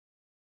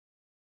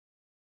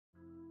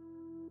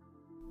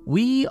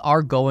We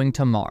are going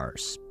to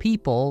Mars.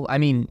 People, I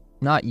mean,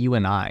 not you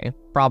and I,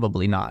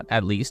 probably not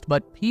at least,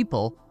 but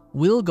people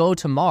will go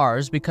to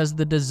Mars because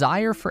the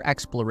desire for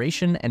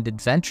exploration and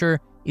adventure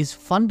is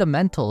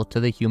fundamental to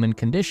the human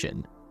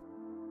condition.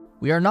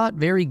 We are not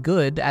very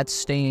good at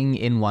staying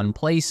in one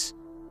place.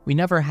 We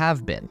never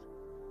have been.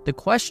 The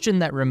question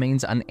that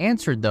remains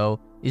unanswered, though,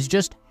 is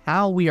just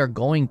how we are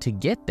going to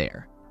get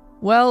there.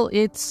 Well,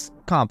 it's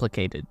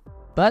complicated,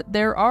 but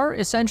there are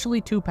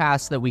essentially two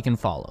paths that we can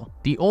follow.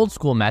 The old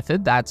school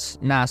method, that's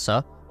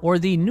NASA, or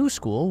the new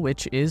school,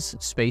 which is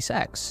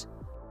SpaceX.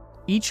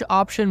 Each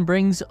option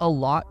brings a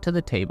lot to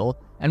the table,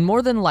 and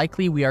more than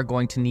likely we are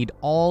going to need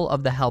all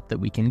of the help that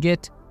we can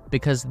get,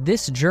 because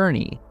this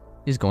journey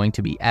is going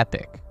to be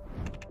epic.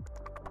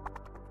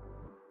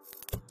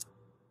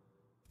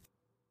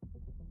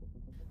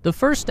 The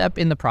first step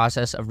in the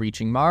process of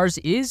reaching Mars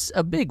is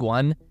a big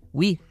one.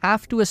 We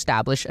have to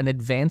establish an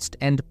advanced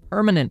and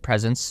permanent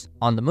presence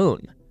on the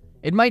moon.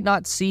 It might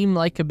not seem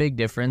like a big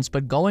difference,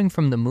 but going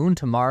from the moon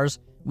to Mars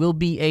will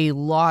be a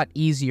lot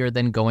easier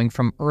than going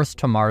from Earth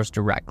to Mars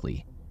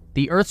directly.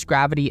 The Earth's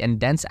gravity and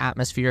dense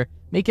atmosphere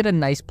make it a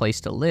nice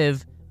place to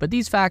live, but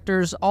these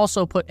factors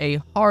also put a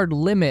hard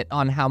limit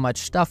on how much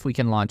stuff we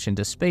can launch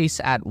into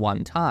space at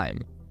one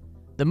time.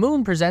 The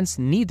moon presents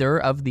neither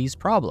of these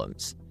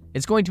problems.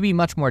 It's going to be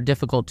much more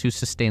difficult to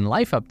sustain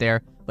life up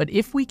there, but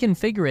if we can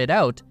figure it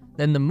out,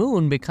 then the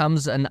moon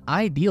becomes an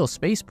ideal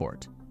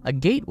spaceport, a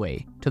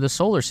gateway to the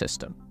solar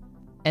system.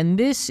 And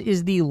this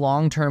is the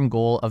long-term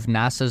goal of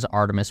NASA's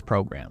Artemis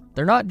program.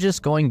 They're not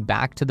just going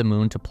back to the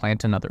moon to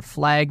plant another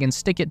flag and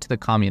stick it to the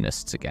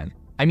communists again.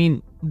 I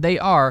mean, they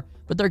are,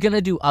 but they're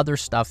gonna do other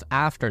stuff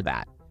after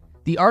that.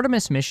 The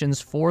Artemis missions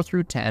 4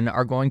 through 10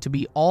 are going to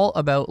be all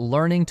about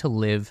learning to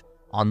live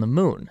on the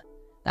moon.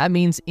 That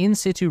means in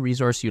situ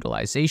resource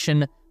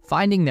utilization,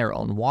 finding their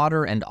own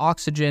water and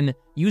oxygen,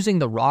 using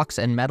the rocks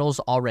and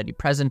metals already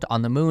present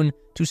on the moon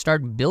to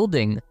start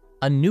building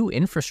a new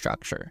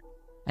infrastructure.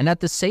 And at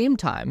the same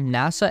time,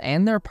 NASA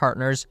and their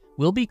partners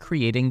will be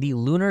creating the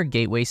Lunar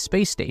Gateway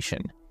Space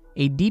Station,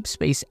 a deep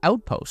space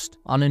outpost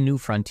on a new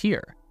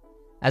frontier.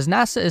 As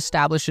NASA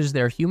establishes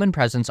their human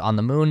presence on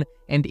the moon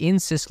and in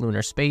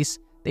cislunar space,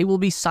 they will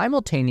be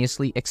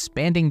simultaneously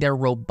expanding their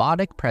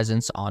robotic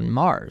presence on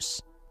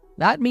Mars.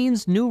 That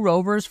means new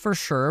rovers for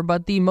sure,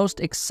 but the most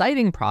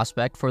exciting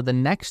prospect for the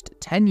next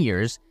 10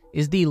 years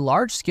is the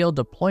large-scale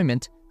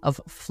deployment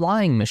of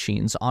flying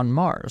machines on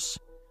Mars.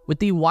 With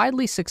the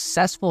widely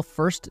successful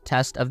first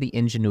test of the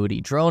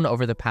Ingenuity drone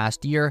over the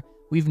past year,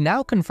 we've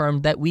now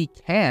confirmed that we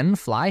can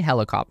fly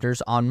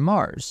helicopters on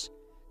Mars.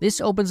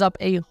 This opens up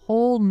a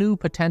whole new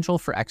potential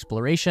for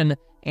exploration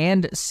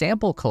and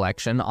sample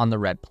collection on the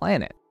Red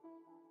Planet.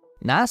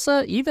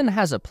 NASA even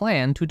has a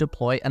plan to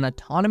deploy an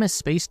autonomous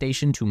space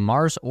station to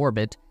Mars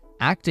orbit,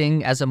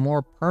 acting as a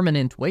more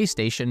permanent way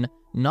station,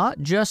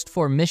 not just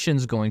for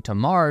missions going to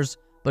Mars,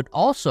 but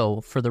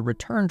also for the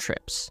return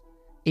trips.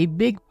 A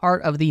big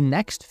part of the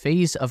next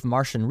phase of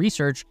Martian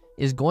research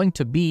is going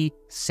to be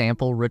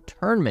sample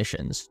return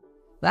missions.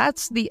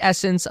 That's the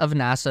essence of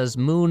NASA's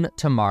Moon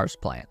to Mars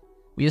plan.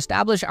 We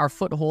establish our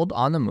foothold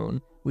on the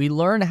moon, we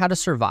learn how to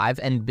survive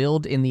and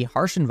build in the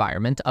harsh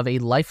environment of a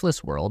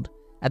lifeless world,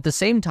 at the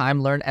same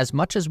time learn as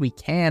much as we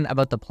can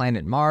about the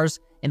planet Mars,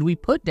 and we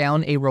put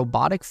down a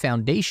robotic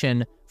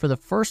foundation for the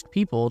first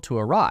people to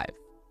arrive.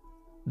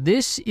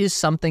 This is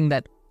something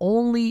that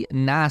only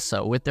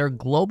NASA, with their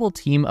global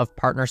team of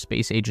partner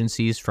space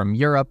agencies from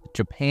Europe,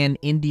 Japan,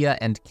 India,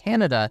 and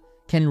Canada,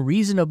 can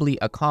reasonably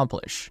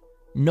accomplish.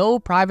 No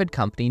private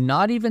company,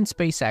 not even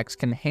SpaceX,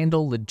 can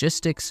handle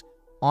logistics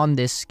on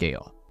this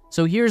scale.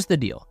 So here's the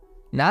deal.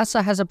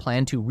 NASA has a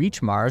plan to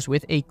reach Mars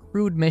with a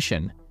crewed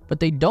mission, but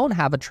they don't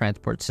have a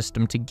transport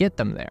system to get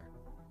them there.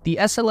 The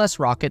SLS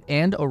rocket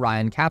and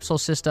Orion capsule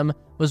system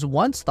was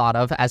once thought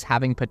of as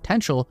having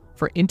potential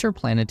for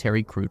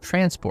interplanetary crew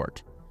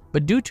transport.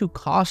 But due to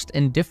cost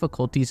and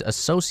difficulties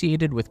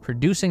associated with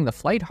producing the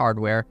flight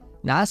hardware,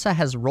 NASA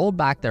has rolled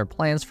back their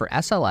plans for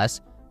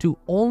SLS to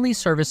only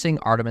servicing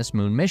Artemis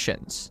moon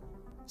missions.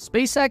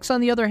 SpaceX,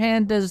 on the other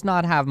hand, does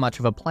not have much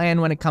of a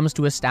plan when it comes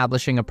to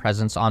establishing a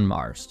presence on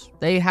Mars.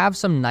 They have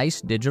some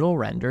nice digital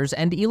renders,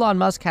 and Elon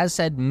Musk has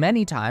said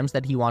many times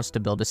that he wants to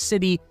build a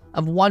city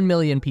of 1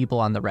 million people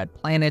on the Red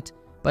Planet,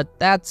 but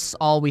that's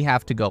all we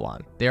have to go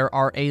on. There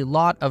are a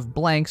lot of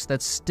blanks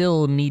that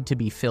still need to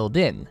be filled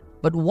in.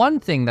 But one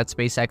thing that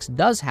SpaceX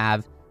does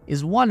have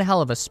is one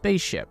hell of a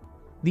spaceship,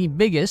 the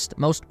biggest,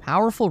 most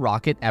powerful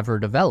rocket ever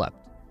developed.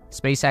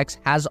 SpaceX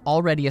has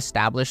already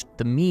established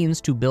the means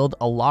to build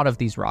a lot of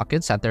these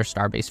rockets at their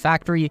Starbase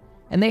factory,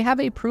 and they have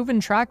a proven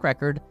track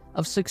record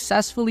of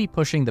successfully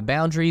pushing the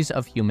boundaries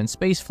of human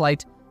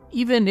spaceflight,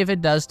 even if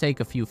it does take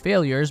a few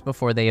failures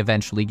before they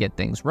eventually get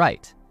things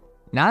right.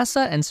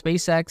 NASA and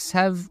SpaceX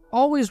have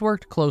always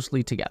worked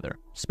closely together.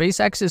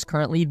 SpaceX is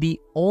currently the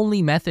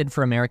only method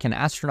for American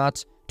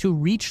astronauts to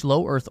reach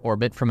low Earth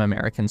orbit from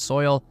American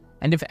soil,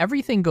 and if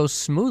everything goes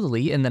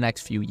smoothly in the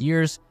next few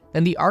years,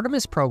 then the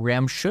Artemis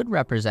program should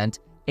represent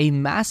a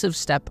massive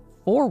step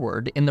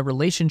forward in the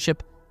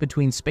relationship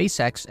between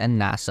SpaceX and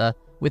NASA,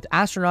 with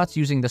astronauts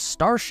using the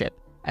Starship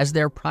as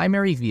their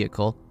primary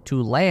vehicle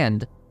to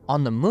land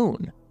on the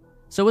moon.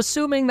 So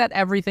assuming that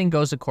everything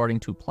goes according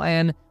to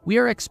plan, we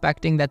are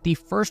expecting that the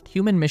first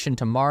human mission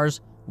to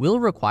Mars will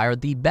require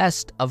the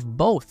best of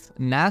both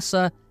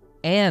NASA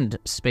and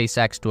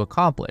SpaceX to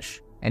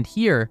accomplish. And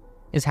here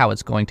is how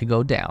it's going to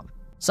go down.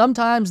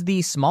 Sometimes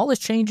the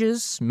smallest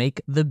changes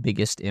make the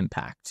biggest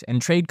impact, and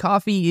Trade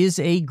Coffee is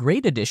a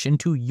great addition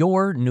to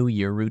your New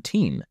Year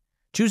routine.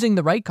 Choosing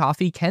the right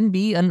coffee can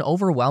be an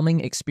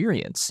overwhelming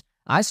experience.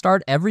 I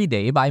start every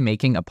day by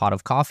making a pot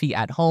of coffee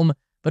at home,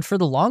 but for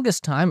the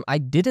longest time, I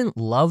didn't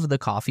love the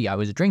coffee I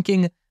was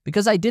drinking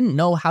because I didn't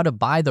know how to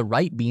buy the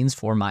right beans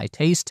for my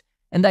taste,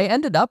 and I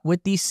ended up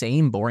with the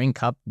same boring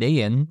cup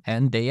day in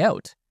and day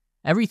out.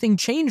 Everything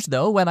changed,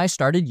 though, when I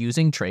started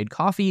using Trade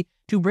Coffee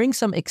to bring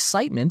some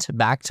excitement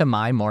back to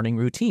my morning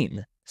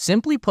routine.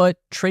 Simply put,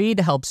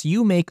 Trade helps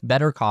you make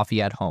better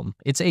coffee at home.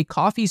 It's a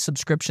coffee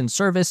subscription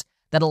service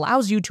that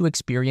allows you to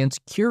experience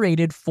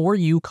curated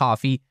for-you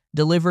coffee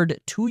delivered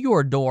to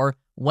your door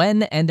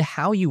when and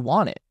how you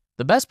want it.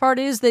 The best part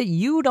is that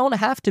you don't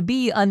have to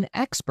be an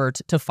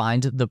expert to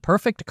find the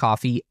perfect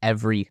coffee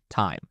every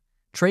time.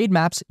 Trade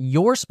maps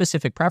your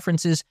specific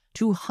preferences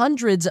to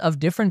hundreds of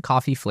different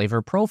coffee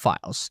flavor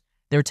profiles.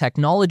 Their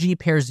technology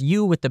pairs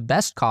you with the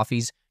best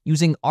coffees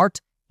using art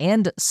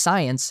and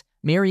science,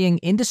 marrying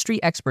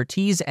industry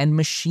expertise and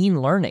machine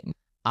learning.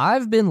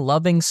 I've been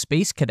loving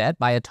Space Cadet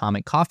by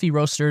Atomic Coffee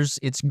Roasters.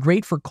 It's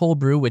great for cold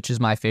brew, which is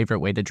my favorite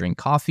way to drink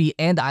coffee,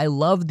 and I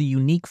love the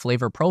unique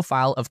flavor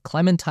profile of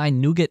clementine,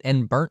 nougat,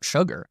 and burnt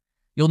sugar.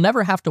 You'll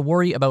never have to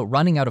worry about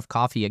running out of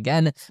coffee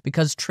again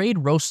because Trade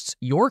roasts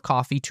your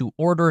coffee to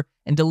order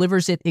and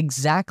delivers it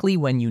exactly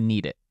when you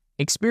need it.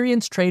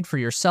 Experience Trade for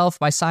yourself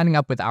by signing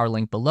up with our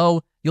link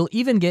below. You'll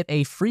even get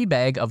a free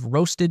bag of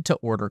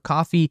roasted-to-order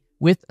coffee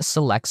with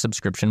select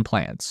subscription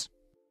plans.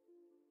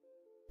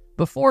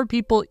 Before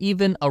people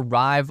even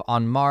arrive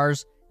on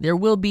Mars, there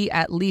will be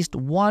at least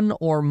one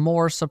or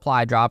more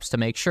supply drops to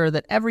make sure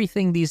that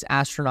everything these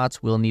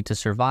astronauts will need to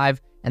survive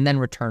and then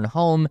return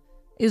home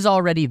is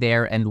already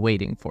there and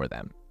waiting for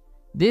them.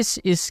 This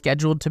is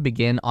scheduled to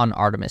begin on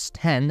Artemis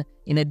 10.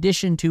 In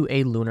addition to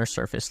a lunar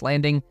surface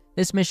landing,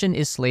 this mission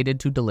is slated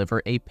to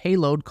deliver a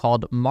payload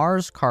called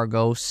Mars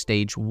Cargo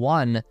Stage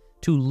 1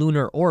 to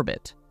lunar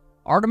orbit.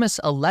 Artemis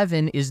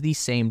 11 is the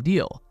same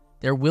deal.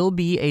 There will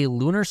be a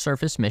lunar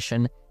surface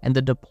mission and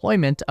the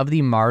deployment of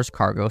the Mars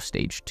Cargo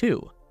Stage 2.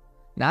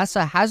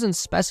 NASA hasn't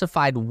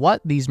specified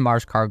what these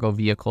Mars cargo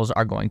vehicles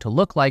are going to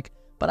look like,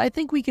 but I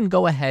think we can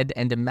go ahead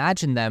and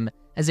imagine them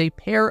as a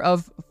pair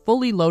of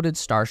fully loaded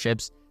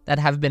starships that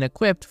have been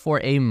equipped for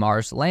a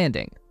Mars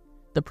landing.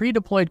 The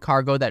pre-deployed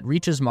cargo that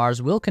reaches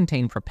Mars will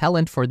contain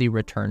propellant for the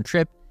return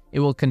trip, it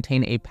will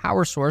contain a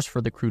power source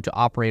for the crew to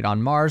operate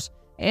on Mars,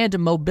 and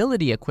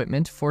mobility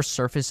equipment for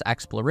surface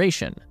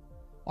exploration.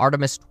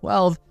 Artemis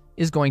 12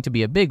 is going to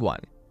be a big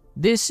one.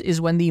 This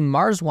is when the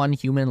Mars 1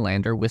 human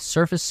lander with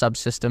surface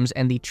subsystems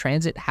and the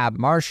Transit HAB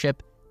Mars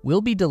ship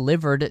will be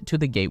delivered to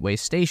the Gateway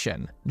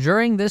Station.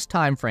 During this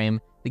time frame,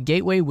 the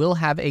Gateway will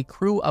have a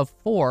crew of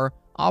 4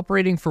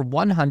 operating for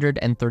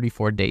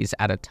 134 days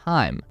at a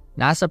time.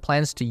 NASA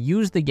plans to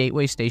use the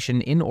Gateway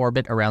Station in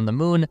orbit around the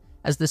Moon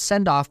as the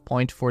send-off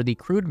point for the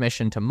crewed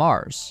mission to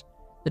Mars.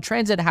 The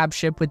Transit HAB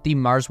ship with the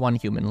Mars 1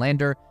 human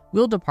lander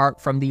will depart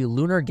from the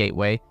Lunar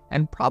Gateway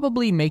and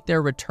probably make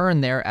their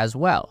return there as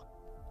well.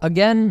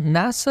 Again,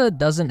 NASA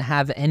doesn't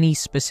have any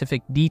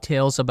specific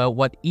details about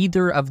what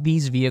either of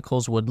these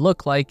vehicles would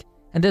look like,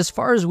 and as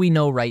far as we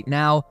know right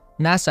now,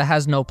 NASA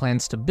has no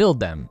plans to build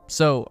them.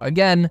 So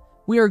again,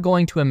 we are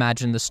going to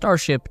imagine the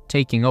Starship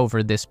taking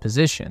over this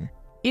position.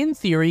 In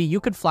theory, you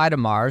could fly to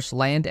Mars,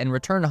 land, and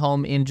return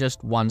home in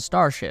just one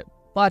Starship,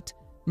 but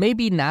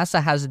maybe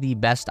NASA has the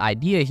best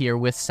idea here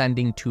with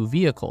sending 2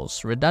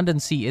 vehicles.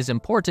 Redundancy is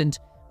important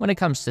when it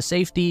comes to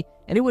safety,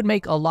 and it would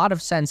make a lot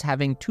of sense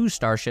having 2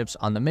 starships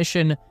on the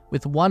mission,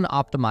 with one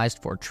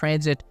optimized for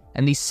transit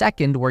and the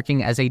second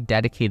working as a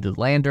dedicated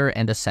lander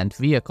and ascent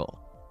vehicle.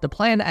 The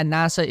plan at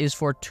NASA is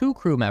for 2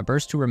 crew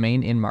members to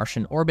remain in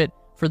Martian orbit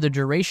for the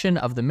duration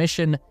of the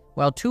mission,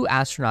 while 2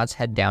 astronauts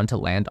head down to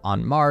land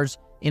on Mars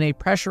in a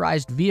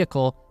pressurized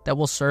vehicle that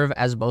will serve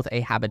as both a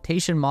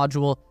habitation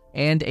module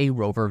and a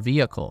rover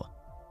vehicle.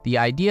 The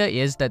idea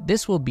is that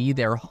this will be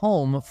their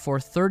home for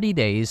 30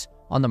 days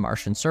on the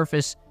Martian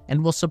surface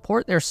and will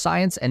support their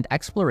science and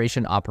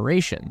exploration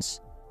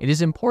operations. It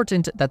is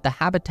important that the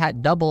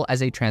habitat double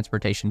as a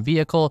transportation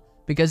vehicle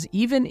because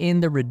even in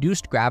the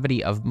reduced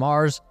gravity of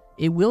Mars,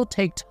 it will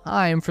take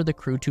time for the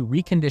crew to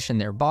recondition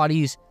their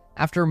bodies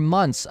after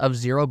months of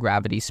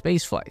zero-gravity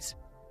spaceflight.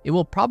 It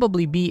will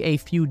probably be a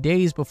few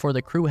days before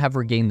the crew have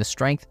regained the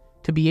strength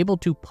to be able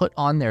to put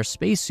on their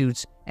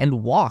spacesuits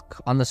and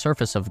walk on the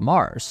surface of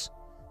Mars.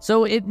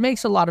 So it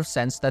makes a lot of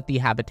sense that the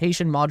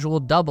habitation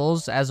module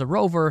doubles as a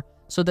rover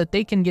so that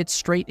they can get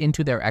straight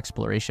into their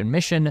exploration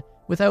mission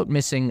without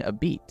missing a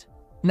beat.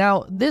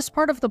 Now, this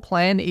part of the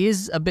plan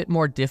is a bit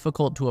more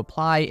difficult to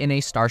apply in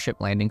a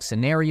Starship landing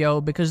scenario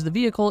because the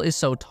vehicle is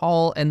so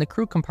tall and the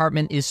crew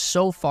compartment is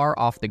so far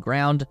off the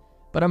ground,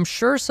 but I'm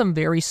sure some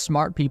very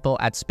smart people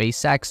at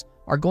SpaceX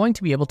are going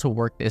to be able to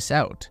work this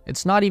out.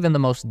 It's not even the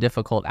most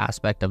difficult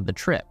aspect of the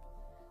trip.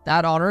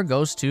 That honor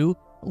goes to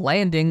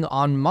landing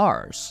on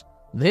Mars.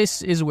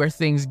 This is where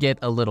things get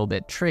a little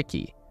bit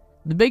tricky.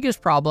 The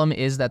biggest problem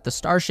is that the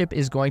Starship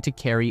is going to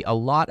carry a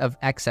lot of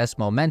excess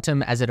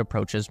momentum as it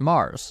approaches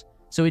Mars,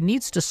 so it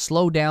needs to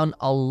slow down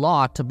a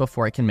lot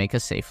before it can make a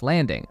safe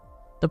landing.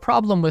 The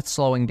problem with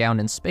slowing down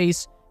in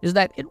space is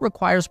that it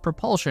requires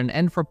propulsion,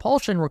 and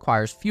propulsion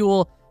requires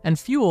fuel, and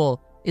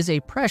fuel is a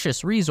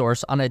precious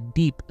resource on a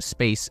deep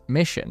space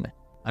mission.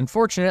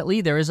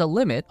 Unfortunately, there is a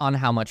limit on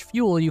how much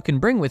fuel you can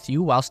bring with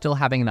you while still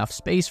having enough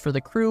space for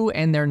the crew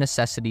and their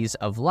necessities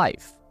of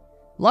life.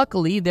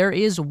 Luckily, there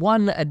is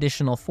one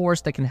additional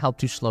force that can help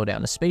to slow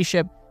down a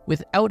spaceship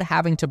without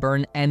having to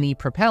burn any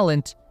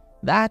propellant.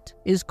 That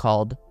is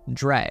called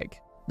drag.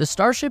 The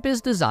Starship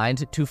is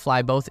designed to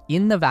fly both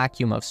in the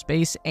vacuum of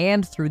space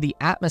and through the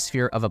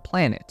atmosphere of a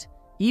planet,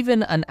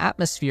 even an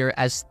atmosphere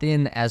as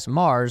thin as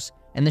Mars,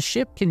 and the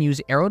ship can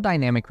use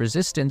aerodynamic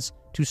resistance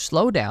to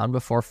slow down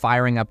before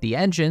firing up the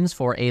engines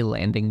for a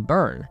landing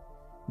burn.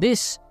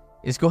 This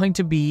is going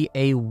to be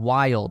a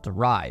wild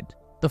ride.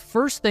 The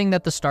first thing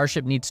that the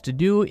Starship needs to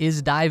do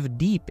is dive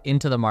deep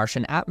into the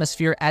Martian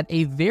atmosphere at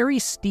a very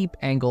steep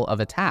angle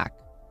of attack.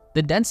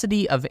 The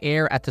density of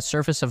air at the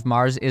surface of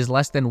Mars is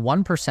less than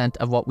 1%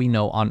 of what we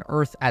know on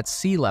Earth at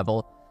sea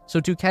level, so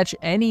to catch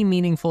any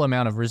meaningful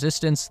amount of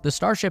resistance, the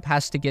Starship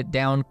has to get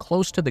down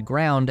close to the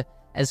ground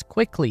as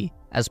quickly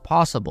as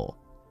possible.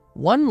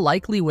 One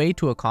likely way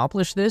to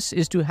accomplish this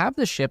is to have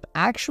the ship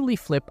actually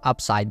flip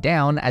upside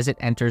down as it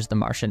enters the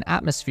Martian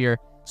atmosphere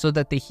so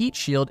that the heat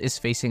shield is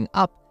facing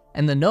up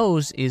and the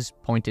nose is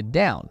pointed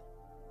down.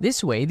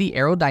 This way, the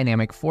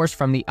aerodynamic force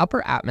from the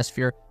upper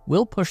atmosphere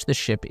will push the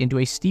ship into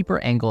a steeper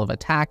angle of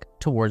attack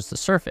towards the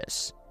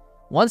surface.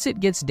 Once it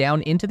gets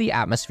down into the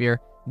atmosphere,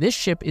 this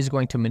ship is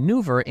going to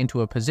maneuver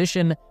into a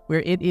position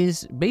where it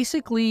is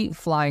basically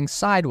flying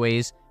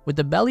sideways with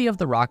the belly of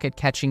the rocket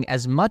catching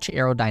as much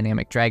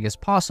aerodynamic drag as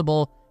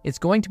possible. It's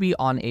going to be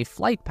on a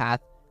flight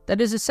path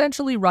that is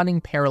essentially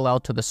running parallel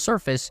to the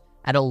surface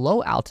at a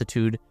low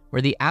altitude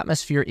where the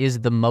atmosphere is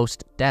the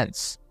most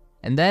dense.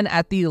 And then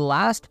at the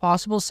last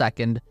possible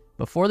second,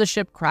 before the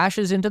ship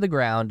crashes into the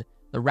ground,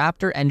 the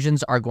Raptor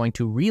engines are going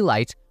to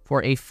relight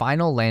for a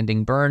final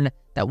landing burn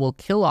that will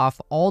kill off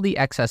all the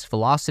excess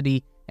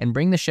velocity and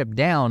bring the ship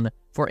down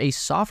for a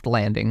soft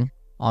landing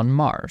on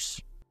Mars.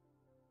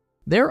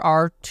 There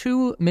are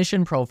two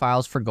mission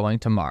profiles for going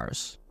to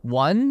Mars.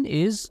 One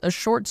is a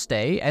short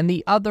stay and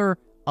the other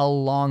a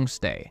long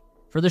stay.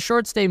 For the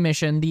short stay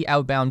mission, the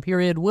outbound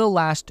period will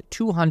last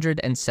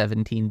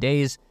 217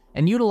 days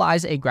and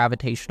utilize a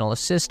gravitational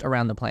assist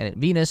around the planet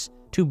Venus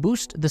to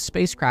boost the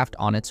spacecraft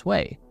on its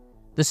way.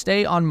 The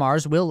stay on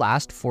Mars will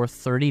last for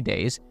 30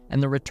 days,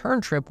 and the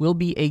return trip will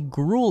be a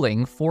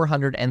grueling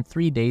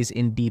 403 days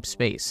in deep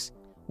space,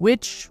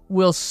 which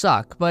will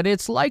suck, but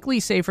it's likely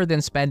safer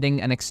than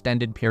spending an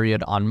extended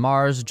period on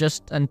Mars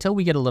just until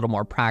we get a little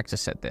more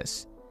practice at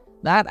this.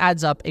 That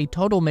adds up a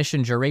total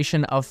mission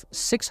duration of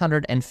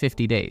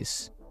 650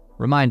 days.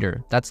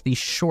 Reminder, that's the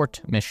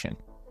short mission.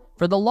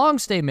 For the long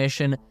stay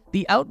mission,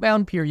 the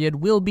outbound period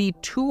will be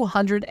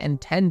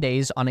 210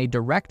 days on a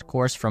direct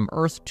course from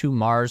Earth to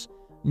Mars,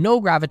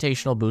 no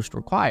gravitational boost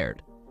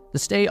required. The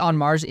stay on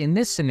Mars in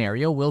this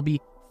scenario will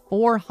be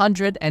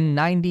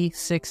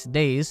 496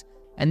 days,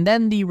 and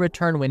then the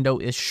return window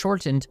is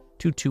shortened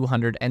to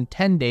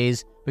 210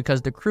 days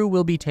because the crew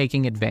will be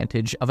taking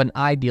advantage of an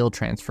ideal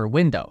transfer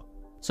window.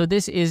 So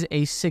this is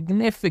a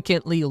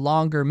significantly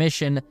longer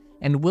mission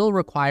and will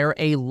require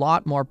a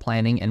lot more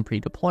planning and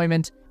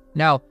pre-deployment.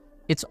 Now,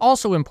 it's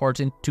also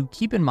important to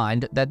keep in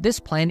mind that this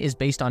plan is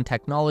based on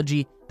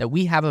technology that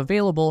we have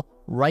available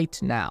right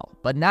now,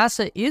 but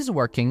NASA is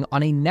working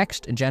on a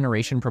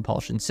next-generation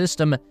propulsion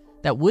system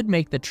that would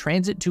make the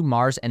transit to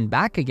Mars and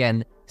back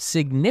again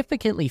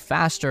significantly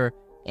faster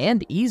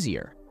and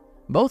easier.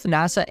 Both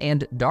NASA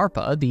and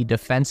DARPA, the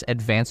Defense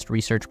Advanced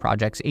Research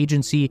Projects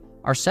Agency,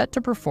 are set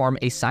to perform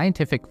a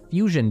scientific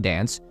fusion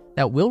dance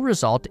that will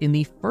result in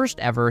the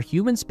first-ever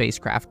human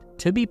spacecraft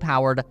to be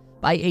powered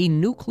by a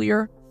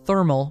nuclear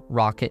thermal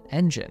rocket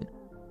engine.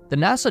 The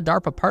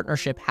NASA-DARPA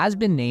partnership has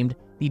been named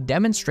the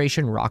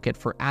Demonstration Rocket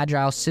for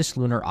Agile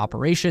Cislunar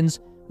Operations,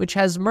 which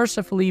has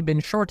mercifully been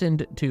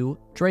shortened to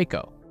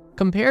DRACO.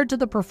 Compared to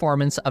the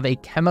performance of a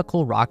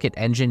chemical rocket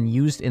engine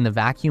used in the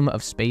vacuum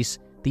of space,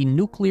 the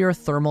nuclear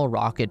thermal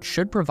rocket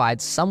should provide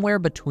somewhere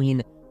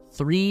between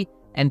 3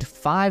 and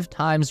 5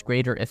 times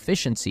greater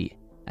efficiency,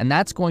 and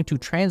that's going to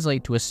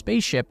translate to a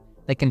spaceship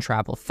that can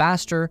travel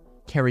faster,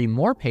 carry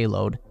more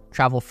payload,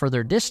 travel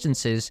further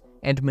distances,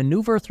 and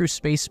maneuver through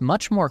space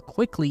much more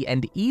quickly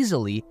and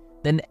easily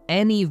than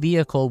any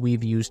vehicle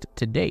we've used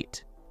to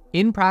date.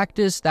 In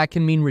practice, that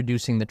can mean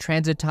reducing the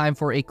transit time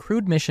for a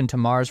crewed mission to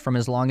Mars from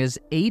as long as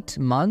 8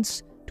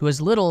 months to as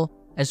little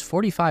as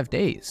 45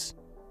 days.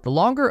 The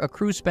longer a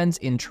crew spends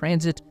in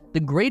transit, the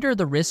greater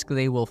the risk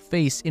they will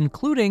face,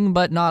 including,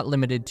 but not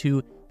limited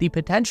to, the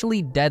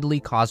potentially deadly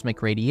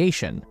cosmic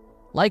radiation.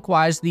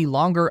 Likewise, the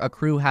longer a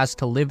crew has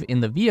to live in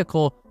the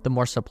vehicle, the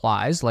more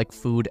supplies, like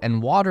food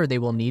and water, they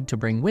will need to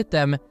bring with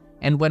them,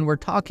 and when we're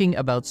talking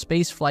about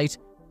spaceflight,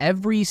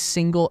 every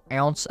single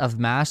ounce of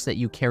mass that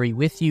you carry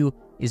with you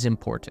is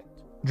important.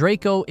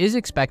 Draco is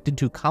expected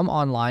to come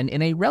online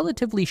in a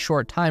relatively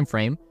short time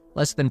frame,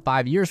 less than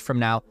 5 years from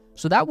now,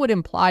 so that would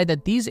imply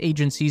that these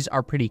agencies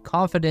are pretty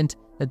confident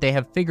that they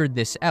have figured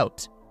this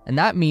out, and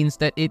that means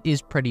that it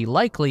is pretty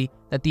likely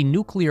that the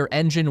nuclear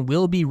engine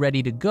will be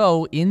ready to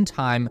go in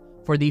time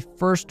for the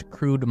first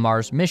crewed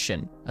Mars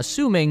mission,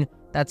 assuming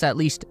that's at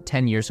least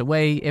 10 years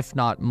away, if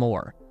not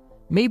more.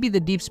 Maybe the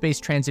deep space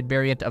transit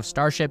variant of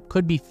Starship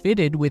could be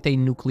fitted with a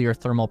nuclear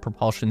thermal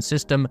propulsion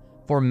system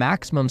for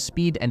maximum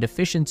speed and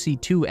efficiency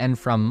to and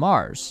from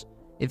Mars.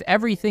 If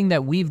everything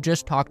that we've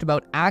just talked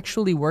about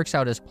actually works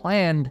out as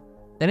planned,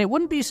 then it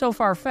wouldn't be so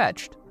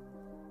far-fetched.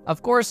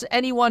 Of course,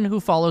 anyone who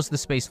follows the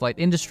spaceflight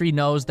industry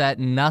knows that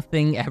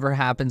nothing ever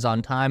happens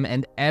on time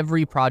and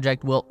every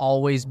project will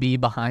always be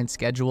behind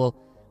schedule,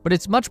 but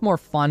it's much more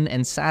fun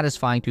and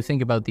satisfying to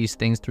think about these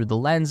things through the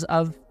lens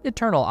of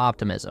eternal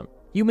optimism.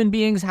 Human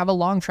beings have a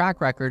long track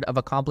record of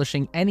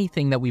accomplishing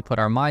anything that we put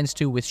our minds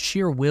to with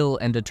sheer will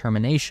and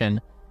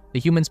determination. The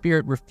human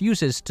spirit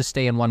refuses to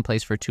stay in one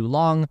place for too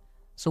long,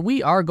 so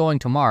we are going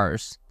to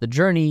Mars. The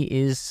journey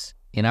is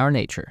in our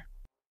nature.